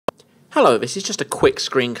Hello, this is just a quick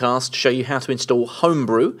screencast to show you how to install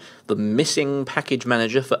Homebrew, the missing package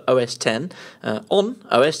manager for OS X, on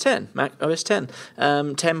OS X, Mac OS X.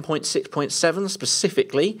 10.6.7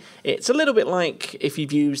 specifically. It's a little bit like if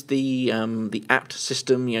you've used the apt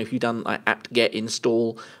system, you know, if you've done like apt-get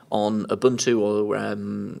install on Ubuntu or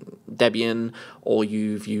Debian, or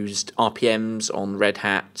you've used RPMs on Red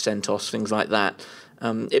Hat, CentOS, things like that.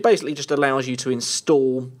 It basically just allows you to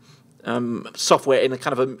install software in a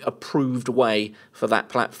kind of an approved way for that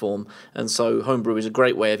platform, and so Homebrew is a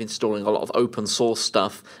great way of installing a lot of open source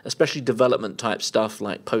stuff, especially development type stuff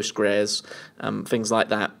like Postgres, things like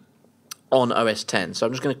that, on OS X. So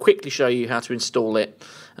I'm just going to quickly show you how to install it,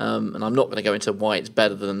 and I'm not going to go into why it's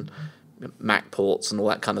better than Mac ports and all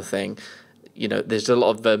that kind of thing. You know, there's a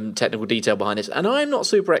lot of technical detail behind this, and I'm not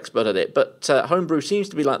super expert at it, but Homebrew seems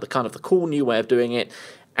to be like the cool new way of doing it,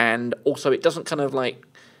 and also it doesn't kind of like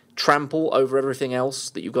trample over everything else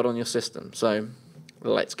that you've got on your system. So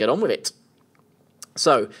let's get on with it.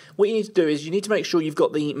 So what you need to do is you need to make sure you've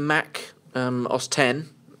got the Mac OS X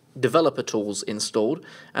developer tools installed,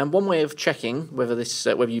 and one way of checking whether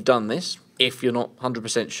you've done this, if you're not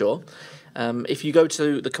 100% sure, if you go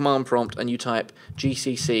to the command prompt and you type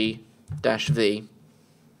gcc-v,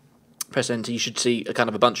 press enter, you should see a kind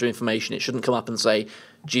of a bunch of information. It shouldn't come up and say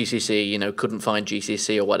GCC, you know, couldn't find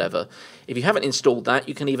GCC or whatever. If you haven't installed that,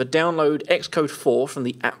 you can either download Xcode 4 from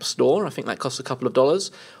the App Store, I think that costs a couple of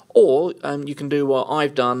dollars, or you can do what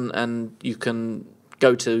I've done and you can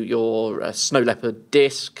go to your Snow Leopard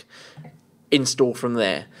disk, install from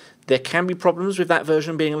there. There can be problems with that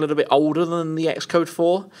version being a little bit older than the Xcode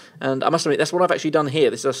 4, and I must admit that's what I've actually done here.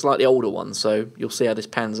 This is a slightly older one, so you'll see how this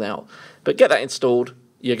pans out. But get that installed.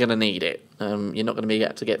 You're going to need it. You're not going to be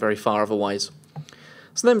able to get very far otherwise.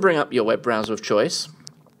 So then bring up your web browser of choice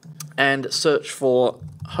and search for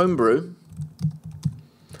Homebrew,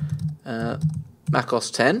 Mac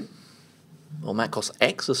OS X, or Mac OS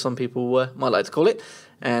X as some people might like to call it.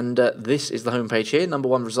 And this is the homepage here,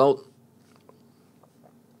 #1 result.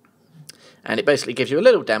 And it basically gives you a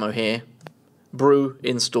little demo here, brew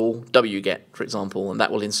install wget, for example, and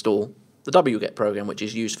that will install the wget program, which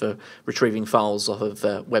is used for retrieving files off of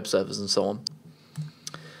web servers and so on.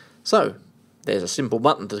 So there's a simple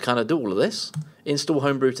button to kind of do all of this. Install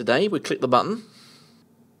Homebrew today. We click the button,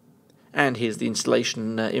 and here's the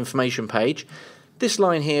installation information page. This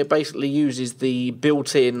line here basically uses the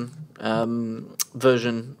built-in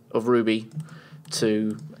version of Ruby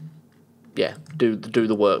to do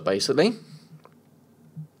the work basically.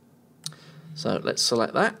 So let's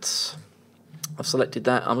select that. I've selected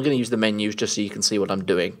that. I'm going to use the menus just so you can see what I'm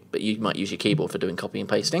doing, but you might use your keyboard for doing copy and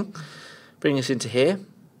pasting. Bring this into here.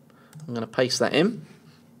 I'm going to paste that in,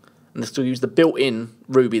 and this will use the built-in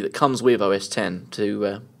Ruby that comes with OS X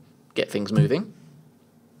to get things moving.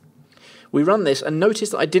 We run this, and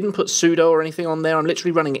notice that I didn't put sudo or anything on there. I'm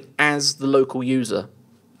literally running it as the local user.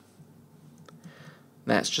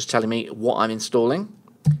 That's just telling me what I'm installing.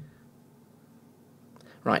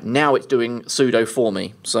 Right, now it's doing sudo for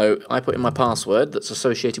me. So I put in my password that's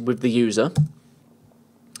associated with the user,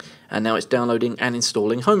 and now it's downloading and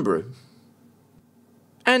installing Homebrew.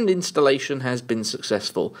 And installation has been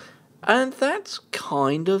successful. And that's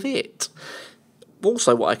kind of it.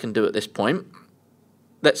 Also, what I can do at this point,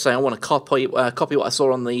 let's say I want to copy what I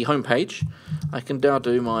saw on the homepage. I can now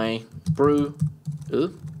do my brew,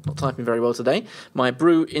 not typing very well today, my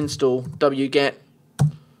brew install wget,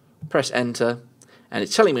 press enter, and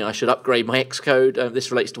it's telling me I should upgrade my Xcode.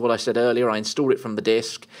 This relates to what I said earlier. I installed it from the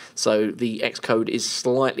disk, so the Xcode is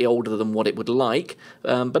slightly older than what it would like,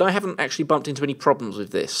 but I haven't actually bumped into any problems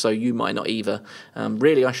with this, so you might not either.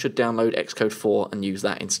 Really, I should download Xcode 4 and use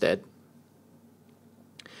that instead.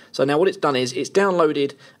 So now what it's done is it's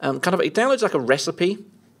downloaded, it downloads like a recipe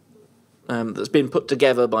that's been put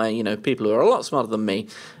together by people who are a lot smarter than me.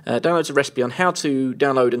 Downloads a recipe on how to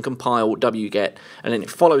download and compile wget, and then it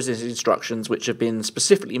follows these instructions which have been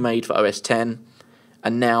specifically made for OS X,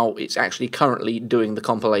 and now it's actually currently doing the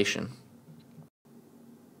compilation.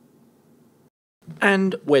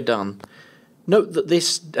 And we're done. Note that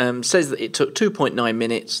this says that it took 2.9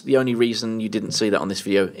 minutes. The only reason you didn't see that on this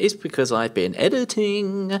video is because I've been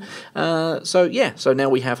editing. So now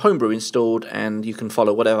we have Homebrew installed, and you can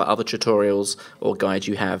follow whatever other tutorials or guides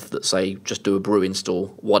you have that say just do a brew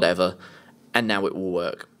install, whatever, and now it will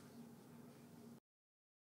work.